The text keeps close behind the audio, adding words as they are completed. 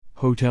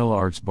Hotel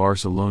Arts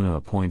Barcelona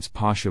appoints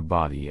Pasha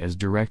Badi as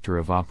Director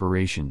of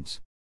Operations.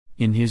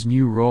 In his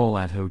new role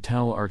at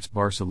Hotel Arts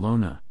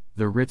Barcelona,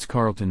 the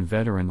Ritz-Carlton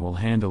veteran will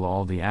handle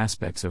all the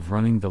aspects of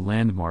running the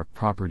landmark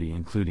property,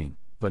 including,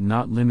 but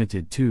not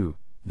limited to,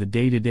 the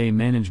day-to-day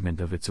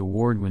management of its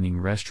award-winning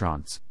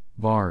restaurants,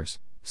 bars,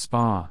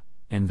 spa,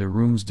 and the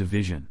rooms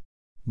division.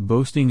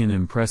 Boasting an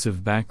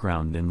impressive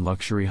background in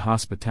luxury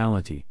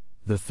hospitality,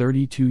 the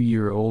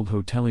 32-year-old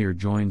hotelier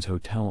joins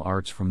Hotel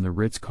Arts from the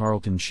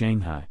Ritz-Carlton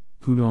Shanghai,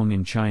 Pudong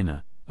in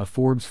China, a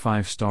Forbes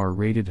 5-star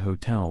rated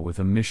hotel with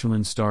a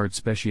Michelin-starred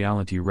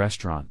specialty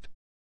restaurant.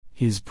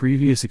 His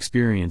previous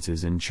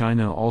experiences in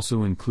China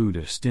also include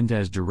a stint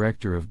as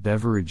Director of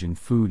Beverage and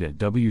Food at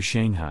W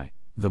Shanghai,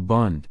 The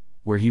Bund,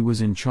 where he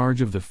was in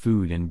charge of the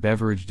food and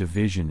beverage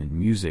division and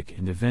music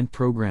and event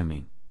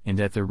programming, and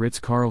at the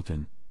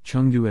Ritz-Carlton,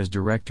 Chengdu as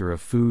Director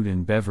of Food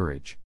and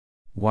Beverage.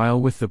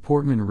 While with the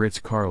Portman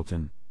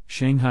Ritz-Carlton,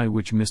 Shanghai,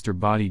 which Mr.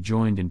 Badi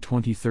joined in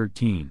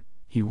 2013,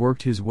 he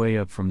worked his way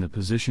up from the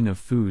position of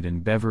Food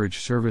and Beverage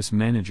Service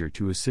Manager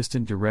to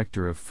Assistant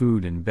Director of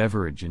Food and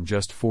Beverage in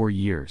just 4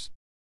 years.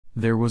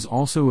 There was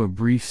also a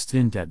brief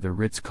stint at the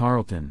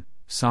Ritz-Carlton,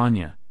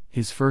 Sanya,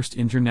 his first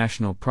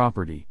international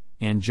property,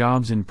 and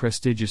jobs in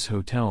prestigious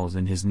hotels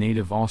in his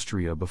native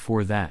Austria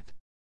before that.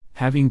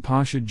 Having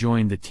Pasha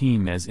join the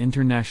team as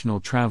international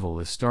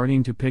travel is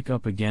starting to pick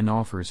up again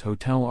offers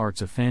Hotel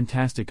Arts a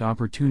fantastic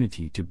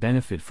opportunity to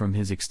benefit from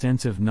his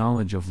extensive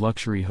knowledge of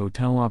luxury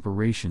hotel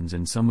operations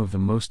in some of the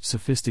most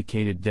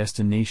sophisticated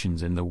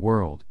destinations in the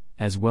world,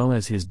 as well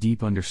as his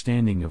deep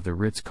understanding of the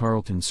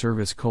Ritz-Carlton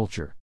service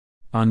culture.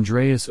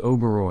 Andreas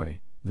Oberoi,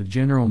 the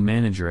general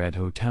manager at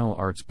Hotel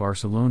Arts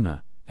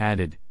Barcelona,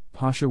 added,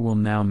 Pasha will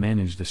now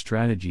manage the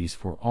strategies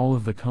for all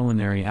of the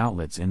culinary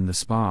outlets in the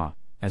spa,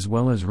 as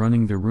well as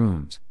running the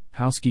rooms,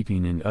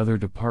 housekeeping and other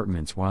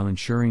departments while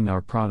ensuring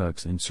our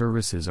products and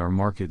services are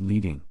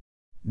market-leading.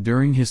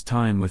 During his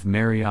time with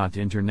Marriott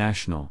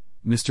International,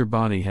 Mr.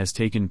 Badi has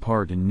taken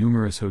part in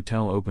numerous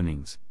hotel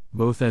openings,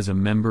 both as a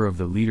member of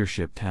the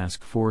leadership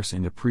task force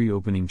and a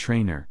pre-opening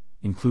trainer,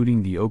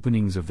 including the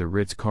openings of the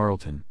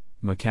Ritz-Carlton,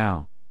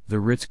 Macau, the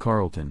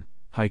Ritz-Carlton,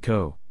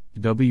 Haikou,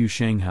 W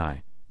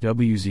Shanghai,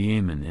 W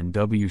Xiamen and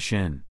W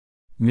Shen.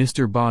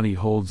 Mr. Badi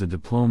holds a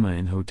diploma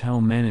in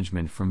hotel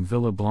management from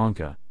Villa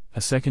Blanca,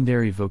 a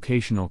secondary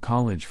vocational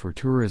college for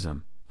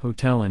tourism,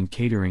 hotel and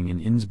catering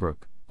in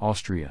Innsbruck,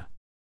 Austria.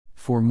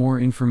 For more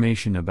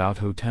information about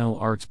Hotel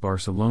Arts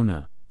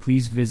Barcelona,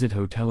 please visit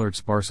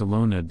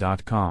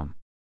hotelartsbarcelona.com.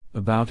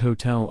 About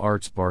Hotel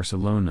Arts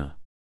Barcelona.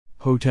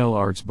 Hotel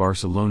Arts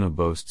Barcelona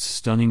boasts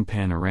stunning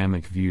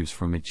panoramic views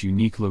from its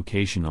unique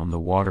location on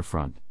the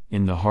waterfront,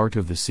 in the heart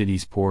of the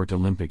city's Port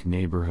Olympic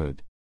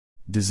neighborhood.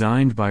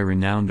 Designed by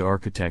renowned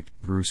architect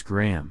Bruce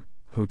Graham,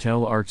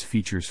 Hotel Arts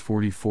features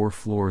 44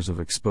 floors of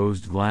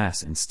exposed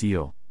glass and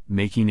steel,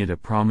 making it a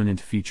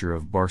prominent feature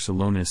of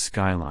Barcelona's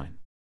skyline.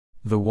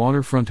 The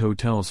waterfront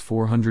hotel's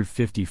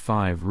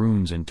 455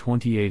 rooms and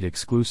 28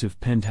 exclusive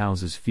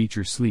penthouses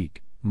feature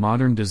sleek,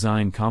 modern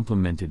design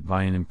complemented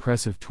by an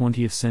impressive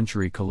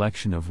 20th-century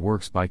collection of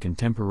works by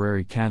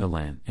contemporary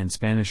Catalan and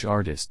Spanish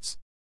artists.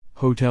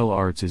 Hotel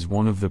Arts is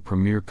one of the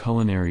premier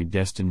culinary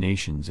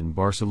destinations in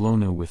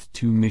Barcelona with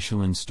 2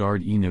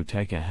 Michelin-starred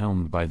Enoteca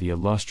helmed by the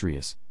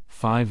illustrious,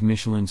 5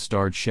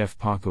 Michelin-starred chef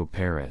Paco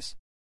Perez.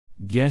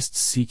 Guests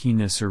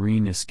seeking a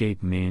serene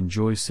escape may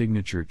enjoy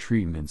signature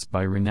treatments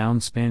by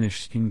renowned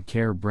Spanish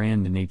skincare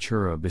brand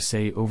Natura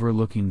Bissay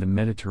overlooking the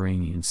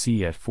Mediterranean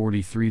Sea at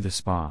 43 The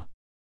Spa.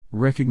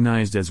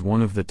 Recognized as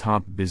one of the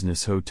top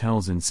business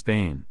hotels in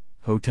Spain,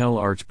 Hotel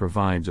Arts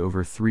provides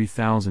over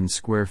 3,000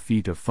 square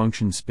feet of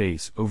function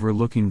space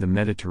overlooking the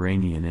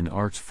Mediterranean and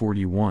Arts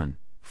 41,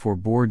 for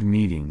board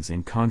meetings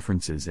and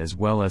conferences as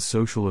well as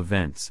social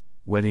events,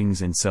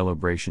 weddings and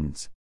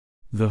celebrations.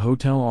 The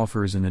hotel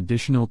offers an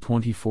additional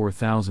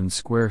 24,000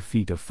 square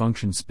feet of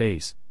function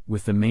space,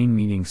 with the main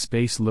meeting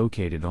space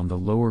located on the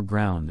lower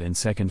ground and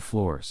second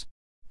floors.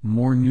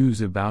 More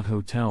news about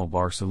Hotel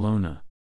Barcelona.